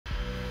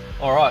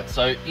Alright,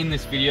 so in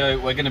this video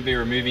we're going to be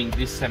removing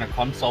this center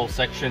console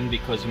section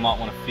because you might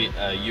want to fit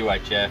a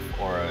UHF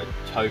or a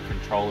tow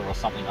controller or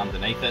something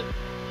underneath it,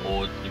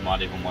 or you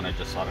might even want to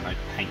just, I don't know,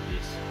 paint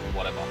this or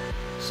whatever.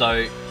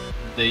 So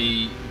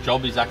the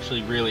job is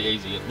actually really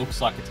easy. It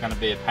looks like it's going to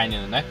be a pain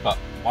in the neck, but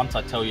once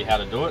I tell you how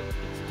to do it,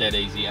 it's dead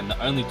easy, and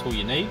the only tool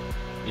you need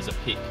is a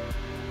pick.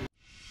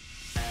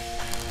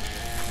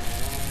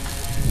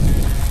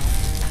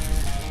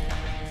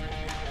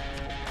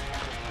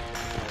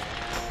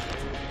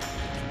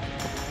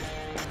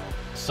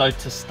 So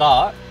to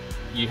start,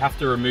 you have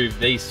to remove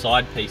these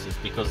side pieces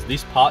because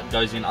this part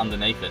goes in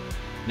underneath it.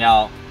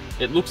 Now,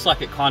 it looks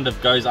like it kind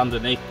of goes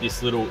underneath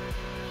this little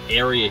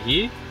area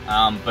here,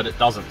 but it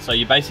doesn't. So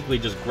you basically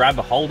just grab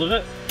a hold of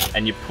it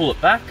and you pull it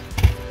back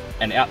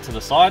and out to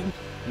the side,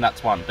 and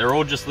that's one. They're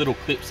all just little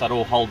clips that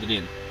all hold it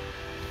in.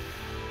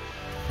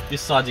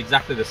 This side's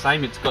exactly the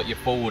same. It's got your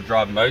four-wheel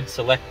drive mode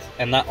select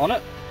and that on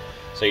it.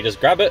 So you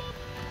just grab it,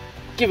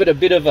 give it a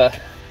bit of a...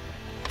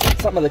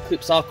 Some of the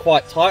clips are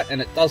quite tight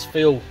and it does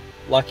feel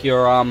like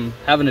you're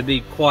having to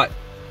be quite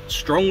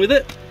strong with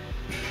it.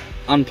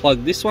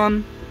 Unplug this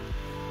one,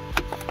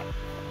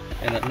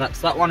 and then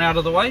that's that one out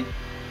of the way.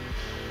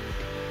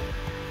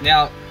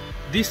 Now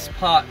this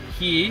part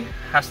here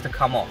has to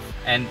come off,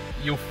 and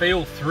you'll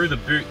feel through the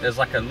boot there's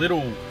like a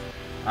little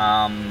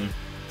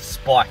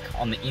spike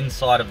on the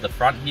inside of the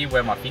front here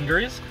where my finger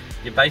is.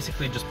 You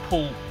basically just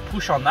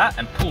push on that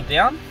and pull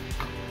down,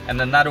 and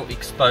then that'll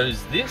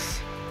expose this.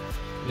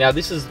 Now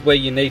this is where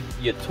you need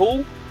your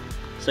tool.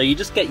 So you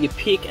just get your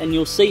pick and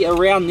you'll see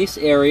around this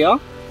area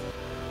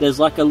there's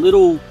like a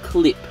little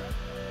clip,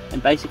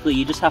 and basically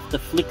you just have to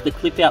flick the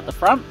clip out the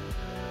front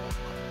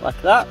like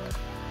that.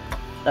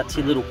 That's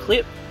your little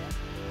clip,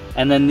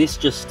 and then this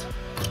just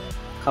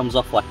comes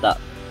off like that.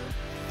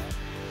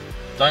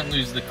 Don't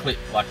lose the clip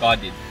like I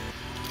did.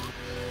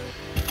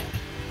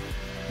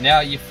 Now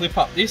you flip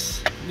up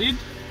this lid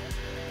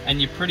and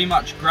you pretty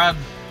much grab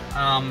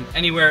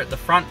anywhere at the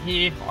front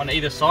here on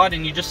either side,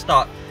 and you just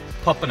start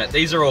popping it.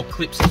 These are all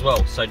clips as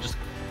well, so just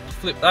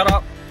flip that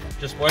up,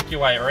 just work your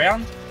way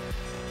around.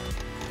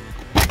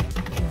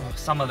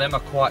 Some of them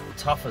are quite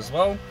tough as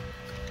well,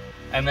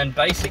 and then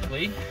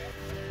basically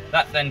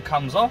that then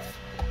comes off.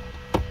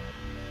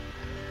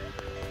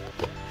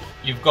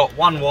 You've got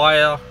one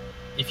wire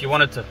if you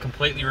wanted to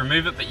completely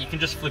remove it, but you can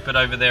just flip it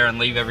over there and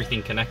leave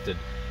everything connected,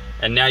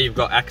 and now you've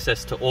got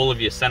access to all of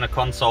your center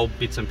console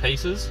bits and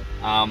pieces.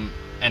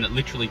 And it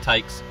literally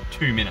takes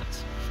 2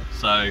 minutes.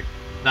 So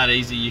that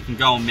easy. You can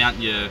go and mount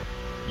your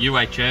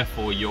UHF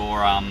or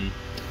your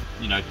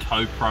you know,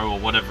 Tow Pro or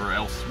whatever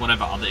else,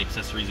 whatever other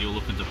accessories you're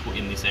looking to put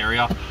in this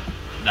area.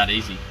 That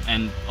easy.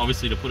 And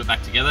obviously to put it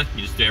back together,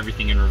 you just do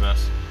everything in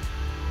reverse.